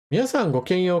皆さんご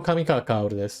きげんよう、上川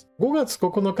薫です。5月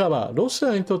9日はロシ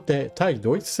アにとって対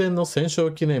ドイツ戦の戦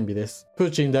勝記念日です。プー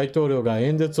チン大統領が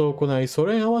演説を行い、そ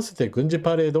れに合わせて軍事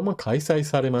パレードも開催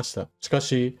されました。しか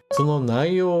し、その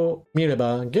内容を見れ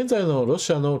ば、現在のロ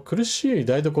シアの苦しい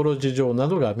台所事情な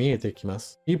どが見えてきま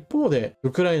す。一方で、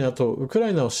ウクライナとウクラ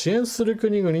イナを支援する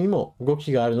国々にも動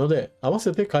きがあるので、合わ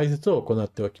せて解説を行っ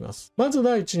ておきます。まず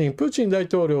第一に、プーチン大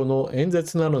統領の演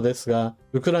説なのですが、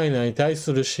ウクライナに対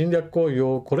する侵略行為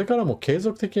をこれからも継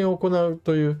続的に行う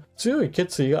という強い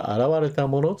決意が現れた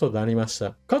ものとなりまし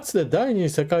た。かつて第二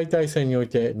次世界大戦におい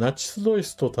てナチスドイ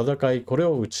ツと戦い、これ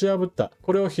を打ち破った。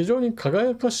これを非常に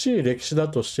輝かしい歴史だ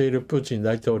としているプーチン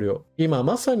大統領。今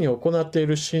まさに行ってい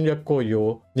る侵略行為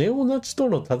をネオナチと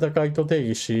の戦いと定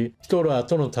義し、ヒトラー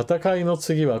との戦いの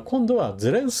次は今度は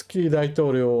ゼレンスキー大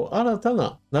統領を新た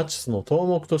なナチスの頭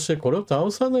目としてこれを倒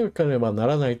さなければな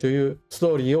らないというス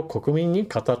トーリーを国民に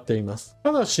語っています。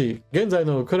ただし、現在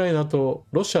のウクライナと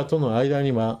ロシアとの間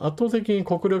には圧倒的に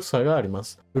国力差がありま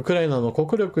す。ウクライナの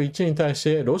国力1に対し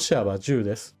てロシアは10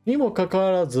です。にもかか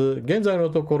わらず、現在の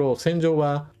ところ戦場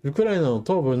はウクライナの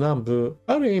東部南部、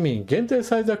ある意味限定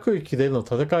された区域での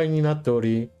戦いになってお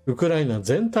り、ウクライナ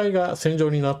全体が戦場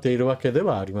になっているわけで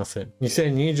はありません。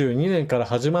2022年から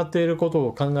始まっていること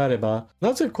を考えれば、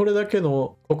なぜこれだけ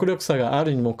の国力差があ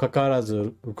るにもかかわら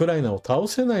ず、ウクライナを倒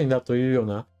せないんだというよう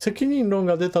な責任論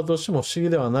が出たとしても不思議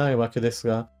ではないわけです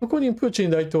が、そこにプーチン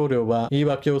大統領は言い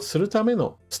訳をするため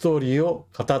のストーリーを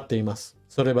語っています。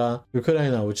それは、ウクラ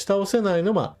イナを打ち倒せない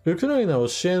のは、ウクライナを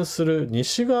支援する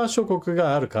西側諸国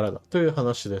があるからだという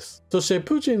話です。そして、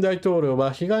プーチン大統領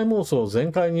は被害妄想を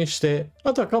全開にして、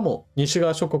あたかも西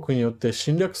側諸国によって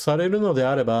侵略されるので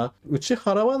あれば、打ち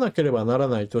払わなければなら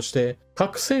ないとして、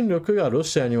核戦力がロ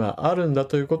シアにはあるんだ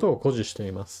ということを誇示して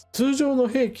います。通常の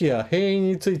兵器や兵員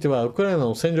についてはウクライナ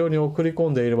の戦場に送り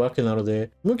込んでいるわけなので、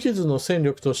無傷の戦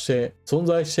力として存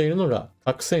在しているのが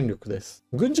核戦力です。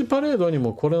軍事パレードに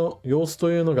もこの様子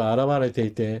というのが現れて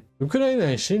いて、ウクライナ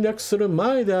に侵略する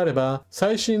前であれば、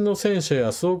最新の戦車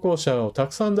や装甲車をた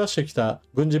くさん出してきた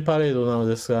軍事パレードなの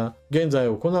ですが、現在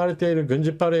行われている軍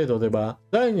事パレードでは、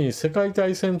第二次世界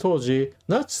大戦当時、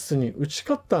ナチスに打ち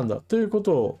勝ったんだというこ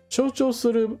とを象徴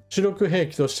する主力兵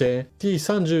器として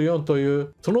T-34 とい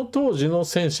うその当時の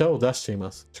戦車を出してい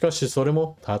ます。しかしそれ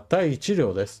もたった1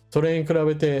両です。それに比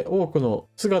べて多くの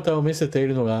姿を見せてい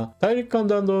るのが大陸間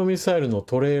弾道ミサイルの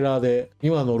トレーラーで、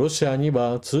今のロシアに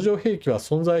は通常兵器は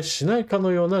存在しないか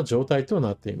のような状態と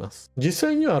なっています。実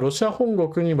際にはロシア本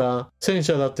国には戦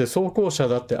車だって装甲車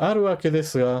だってあるわけで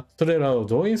すが、それらを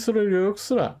動員する余力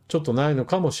すらちょっとないの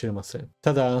かもしれません。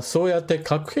ただ、そうやって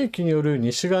核兵器による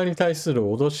西側に対する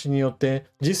脅しによって、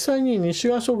実際に西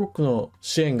側諸国の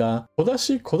支援が小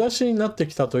出しになって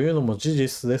きたというのも事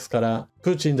実ですから、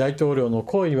プーチン大統領の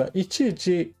行為はいちい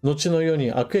ち後の世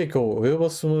に悪影響を及ぼ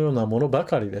すようなものば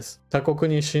かりです。他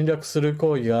国に侵略する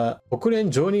行為が国連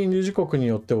常任理事国に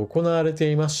よって行われ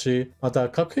ていますし、また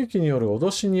核兵器による脅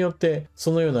しによって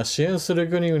そのような支援する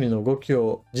国々の動き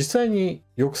を実際に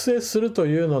抑制すると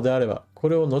いうのであれば、こ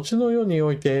れを後の世に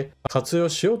おいて活用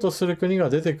しようとする国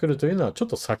が出てくるというのはちょっ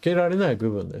と避けられない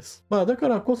部分です。だか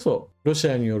らこそロシ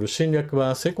アによる侵略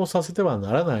は成功させては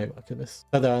ならないわけです。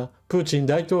ただ、プーチン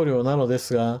大統領なので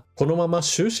すが、このまま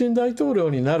終身大統領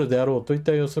になるであろうといっ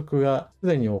た予測がす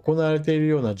でに行われている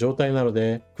ような状態なの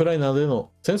で、ウクライナで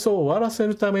の戦争を終わらせ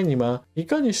るためには、い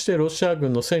かにしてロシア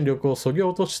軍の戦力を削ぎ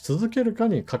落とし続けるか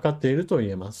にかかっていると言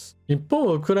えます。一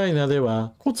方、ウクライナで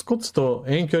はコツコツと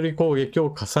遠距離攻撃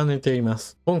を重ねていま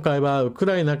す。今回はウク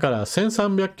ライナから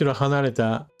1300キロ離れ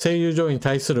た製油所に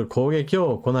対する攻撃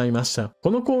を行いました。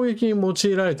この攻撃に用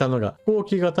いられたのが飛行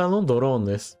機型のドローン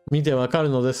です。見てわかる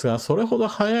のですが、それほど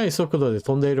速い速度で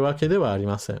飛んでいるわけではあり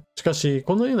ません。しかし、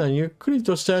このようなゆっくり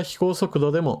とした飛行速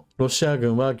度でも、ロシア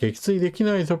軍は撃墜でき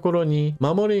ないところに、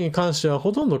守りに関しては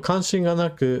ほとんど関心が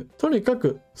なく、とにか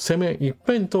く攻め一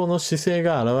辺倒の姿勢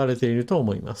が現れていると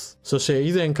思います。そして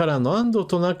以前から何度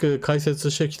となく解説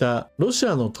してきたロシ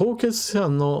アの凍結資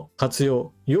産の活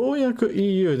用、ようやく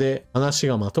EU で話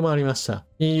がまとまりました。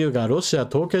EU がロシア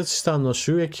凍結資産の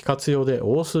収益活用で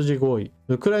大筋合意。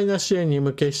ウクライナ支援に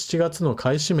向け7月の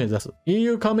開始目指す。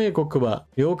EU 加盟国は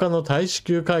8日の大使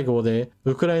級会合で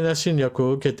ウクライナ侵略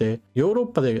を受けてヨーロッ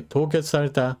パで凍結され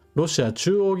たロシア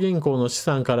中央銀行の資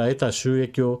産から得た収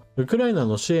益をウクライナ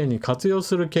の支援に活用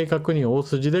する計画に大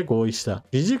筋で合意した。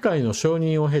理事会の承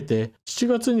認を経て7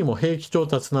月にも兵器調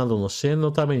達などの支援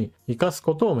のために生かす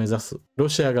ことを目指す。ロ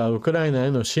シアがウクライナ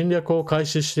への侵略を開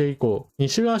始して以降、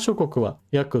西側諸国は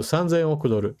約3000億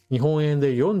ドル、日本円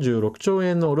で46兆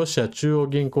円のロシア中央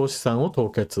銀行資産を凍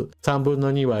結。3分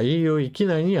の2は EU 域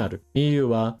内にある。EU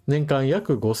は年間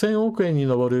約5000億円に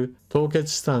上る凍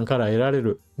結資産から得られ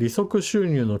る利息収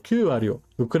入の9割を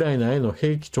ウクライナへの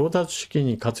兵器調達資金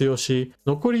に活用し、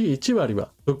残り1割は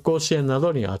復興支援な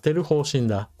どに充てる方針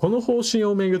だ。この方針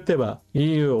をめぐっては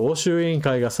EU 欧州委員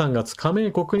会が3月加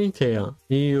盟国に提案。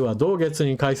EU は同月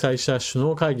に開催した首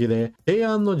脳会議で提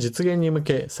案の実現に向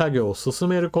け作業を進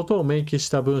めることを明記し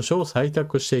た文書を採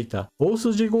択していた。大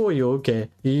筋合意を受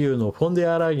け EU のフォンデ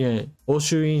アライエン欧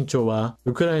州委員長は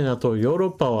ウクライナとヨーロ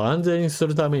ッパを安全にす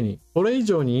るためにこれ以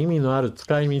上に意味のある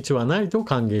使い道はないと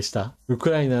歓迎した。ウク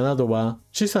ライナなどは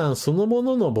資産そのも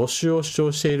のの没収を主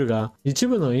張しているが、一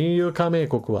部の EU 加盟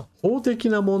国は法的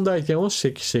な問題点を指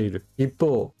摘している。一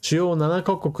方、主要7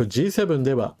カ国 G7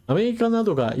 ではアメリカな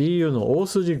どが EU の大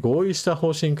筋合意した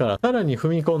方針からさらに踏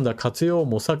み込んだ活用を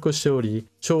模索しており、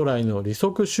将来の利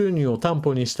息収入を担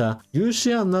保にした融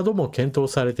資案なども検討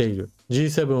されている。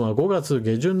G7 は5月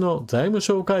下旬の財務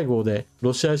相会合で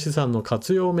ロシア資産の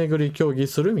活用をめぐり協議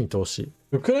する見通し。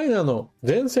ウクライナの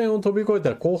前線を飛び越え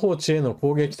た後方地への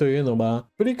攻撃というのは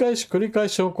繰り返し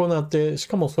行って、し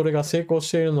かもそれが成功し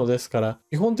ているのですから、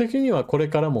基本的にはこれ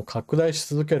からも拡大し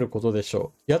続けることでし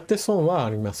ょう。やって損はあ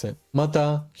りません。ま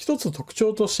た一つ特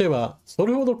徴としては、そ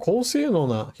れほど高性能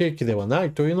な兵器ではな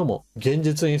いというのも現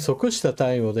実に即した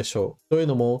対応でしょう。という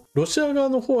のも、ロシア側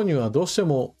の方にはどうして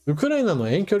もウクライナの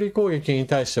遠距離攻撃に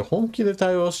対して本気で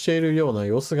対応しているような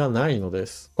様子がないので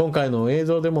す。今回の映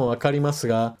像でもわかります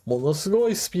が、ものすご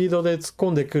いスピードで突っ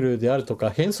込んでくるであるとか、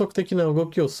変則的な動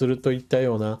きをするといった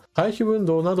ような回避運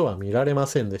動などは見られま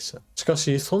せんでした。しか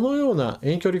し、そのような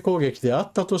遠距離攻撃であ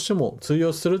ったとしても通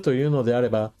用するというのであれ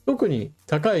ば、特に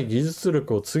高い技術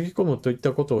力をつぎ込むといっ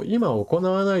たことを今行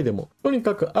わないでも、とに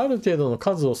かくある程度の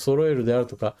数を揃えるである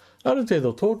とか、ある程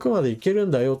度遠くまで行ける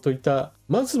んだよといった、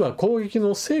まずは攻撃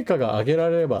の成果が上げら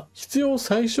れれば必要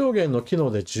最小限の機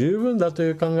能で十分だと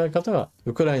いう考え方が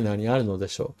ウクライナにあるので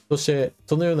しょう。そして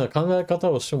そのような考え方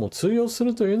をしても通用す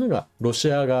るというのがロ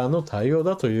シア側の対応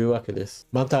だというわけです。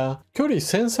また距離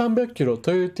1300キロ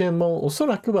という点もおそ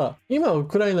らくは今ウ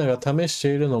クライナが試し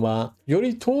ているのはよ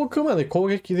り遠くまで攻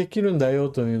撃できるんだよ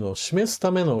というのを示す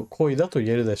ための行為だと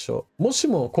言えるでしょう。もし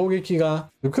も攻撃が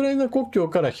ウクライナ国境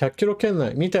から100キロ圏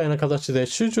内みたいな形で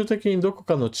集中的にどこ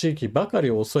かの地域ばかり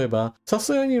を襲えば、さ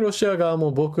すがにロシア側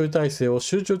も防空体制を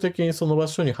集中的にその場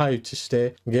所に配置し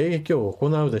て迎撃を行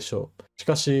うでしょう。し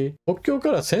かし国境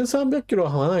から1300キロ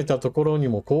離れたところに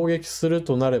も攻撃する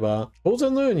となれば、当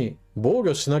然のように防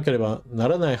御しなければな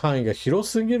らない範囲が広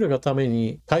すぎるがため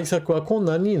に対策は困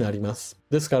難になります。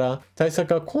ですから対策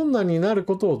が困難になる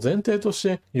ことを前提とし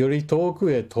て、より遠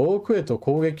くへと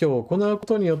攻撃を行うこ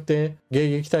とによって迎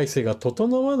撃体制が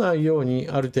整わないように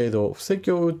ある程度布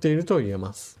石を打っていると言え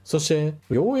ます。そして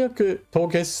ようやく凍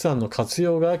結資産の活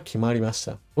用が決まりまし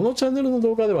た。このチャンネルの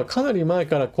動画ではかなり前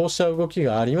からこうした動き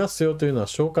がありますよというのは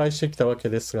紹介してきたわけ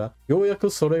ですが、ようやく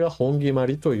それが本決ま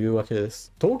りというわけで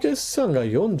す。凍結資産が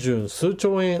40数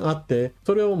兆円あって、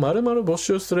それを丸々没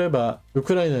収すればウ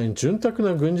クライナに潤沢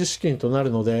な軍事資金とな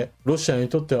るので、ロシアに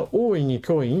とっては大いに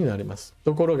脅威になります。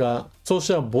ところがそう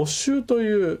した没収と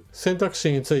いう選択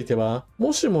肢については、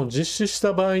もしも実施し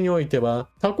た場合においては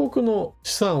他国の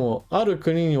資産をある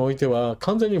国においては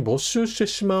完全に没収して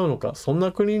しまうのか、そん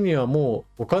な国にはも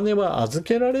うお金は預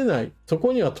けられない、そ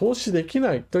こには投資でき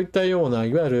ないといったような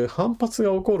いわゆる反発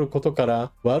が起こることか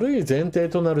ら悪い前提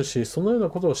となるし、そのような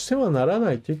ことをしてはなら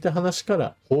ないといった話か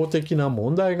ら法的な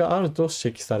問題があると指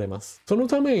摘されます。その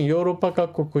ためにヨーロッパ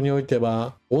各国において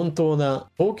は穏当な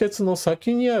凍結の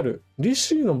先にある利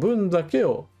子の分だけ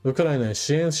をウクライナに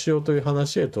支援しようという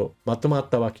話へとまとまっ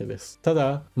たわけです。た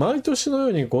だ毎年のよ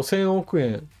うに5000億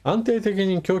円安定的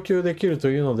に供給できると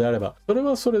いうのであれば、それ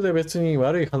はそれで別に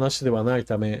悪い話ではない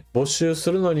ため、没収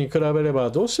するのに比べれ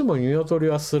ばどうしても見劣り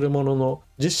はするものの、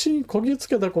実施にこぎつ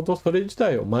けたことそれ自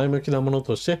体を前向きなもの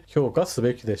として評価す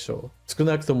べきでしょう。少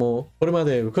なくともこれま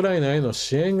でウクライナへの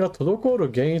支援が滞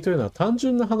る原因というのは単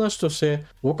純な話として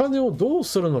お金をどう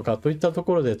するのかといったと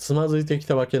ころでつまずいてき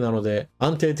たわけなので、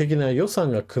安定的な予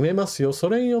算が組めますよ、そ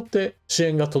れによって支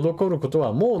援が滞ること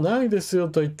はもうないですよ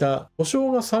といった保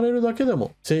証がされるだけで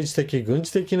も政治的軍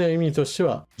事的な意味として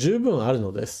は十分ある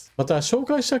のです。また紹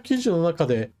介した記事の中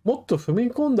でもっと踏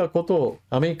み込んだことを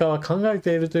アメリカは考え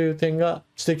ているという点が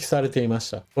指摘されていまし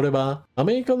た。これはア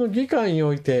メリカの議会に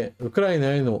おいてウクライ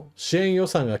ナへの支援予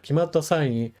算が決まった際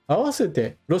に合わせ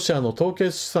てロシアの凍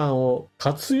結資産を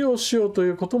活用しようとい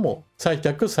うことも採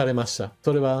択されました。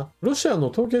それはロシア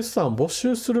の凍結資産を没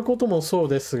収することもそう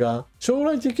ですが、将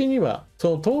来的には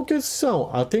その凍結資産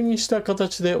を当てにした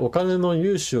形でお金の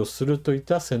融資をするといっ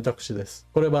た選択肢です。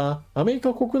これはアメリ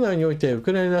カ国内においてウ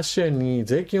クライナ支援に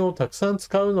税金をたくさん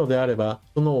使うのであれば、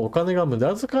そのお金が無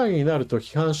駄遣いになると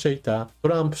批判していたト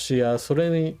ランプ氏やそれ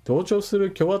に同調す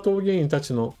る共和党議員た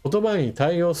ちの言葉に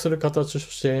対応する形と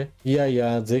して、いやい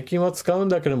や税金は使うん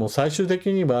だけれども最終的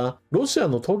にはロシア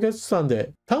の凍結資産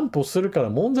で担保するから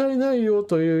問題ないよ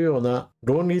というような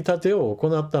論理立てを行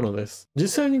ったのです。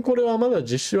実際にこれはまだ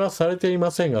実施はされてい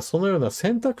ませんが、そのような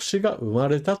選択肢が生ま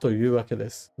れたというわけで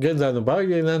す。現在のバイ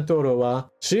デン大統領は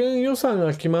支援予算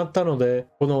が決まったので、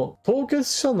この凍結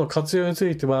資産の活用につ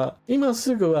いては今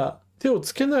すぐは手を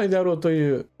つけないだろうと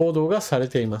いう報道がされ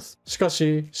ています。しか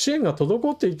し、支援が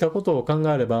滞っていたことを考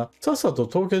えれば、さっさと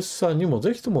凍結資産にも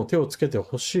ぜひとも手をつけて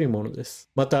ほしいものです。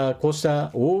また、こうし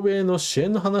た欧米の支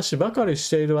援の話ばかりし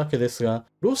ているわけですが、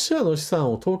ロシアの資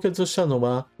産を凍結したの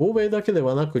は欧米だけで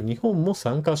はなく日本も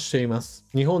参加しています。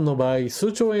日本の場合、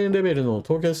数兆円レベルの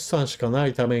凍結資産しかな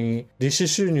いために、利子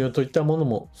収入といったもの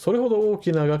もそれほど大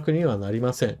きな額にはなり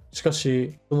ません。しか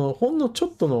し、そのほんのちょ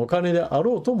っとのお金であ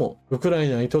ろうとも、ウクライ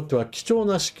ナにとっては貴重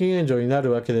な資金援助にな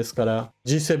るわけですから、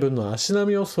G7 の足並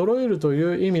みを揃えると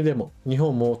いう意味でも、日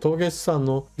本も凍結資産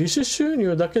の利子収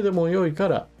入だけでも良いか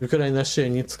ら、ウクライナ支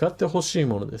援に使ってほしい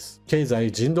ものです。経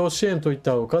済人道支援といっ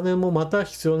たお金もまた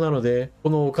必要なので、こ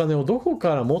のお金をどこ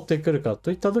から持ってくるか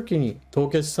といった時に、凍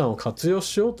結資産を活用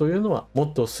しようというのは、も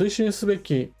っと推進すべ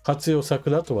き活用策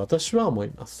だと私は思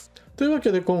います。というわ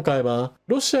けで今回は、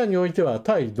ロシアにおいては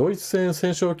対ドイツ戦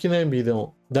戦勝記念日で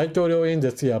の大統領演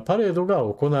説やパレードが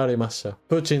行われました。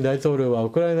プーチン大統領は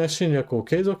ウクライナ侵略を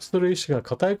継続する意思が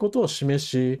固いことを示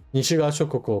し、西側諸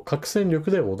国を核戦力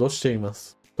で脅していま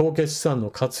す。凍結資産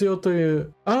の活用とい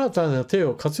う新たな手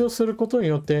を活用することに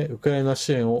よってウクライナ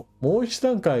支援をもう一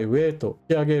段階上へと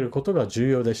引き上げることが重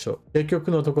要でしょう。結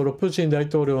局のところプーチン大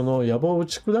統領の野望を打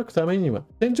ち砕くためには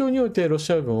戦場においてロ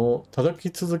シア軍を叩き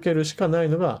続けるしかない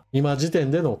のが今時点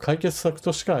での解決策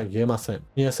としか言えません。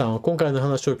皆さんは今回の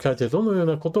話を聞いてどのよう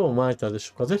なことを思われたでし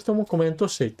ょうか。ぜひともコメント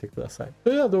していってください。そ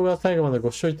れでは動画最後までご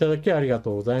視聴いただきありが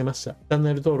とうございました。チャンネ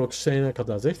ル登録していない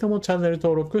方はぜひともチャンネル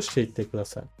登録していってくだ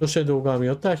さい。そして動画を見終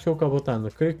わったら評価ボタン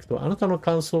のクリックとあなたの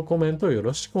感想コメントをよ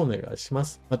ろしくお願いしま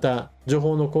す。また情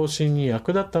報の更新に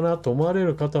役立ったなと思われ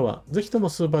る方はぜひとも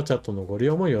スーパーチャットのご利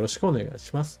用もよろしくお願い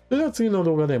します。それでは次の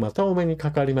動画でまたお目に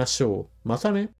かかりましょう。またね。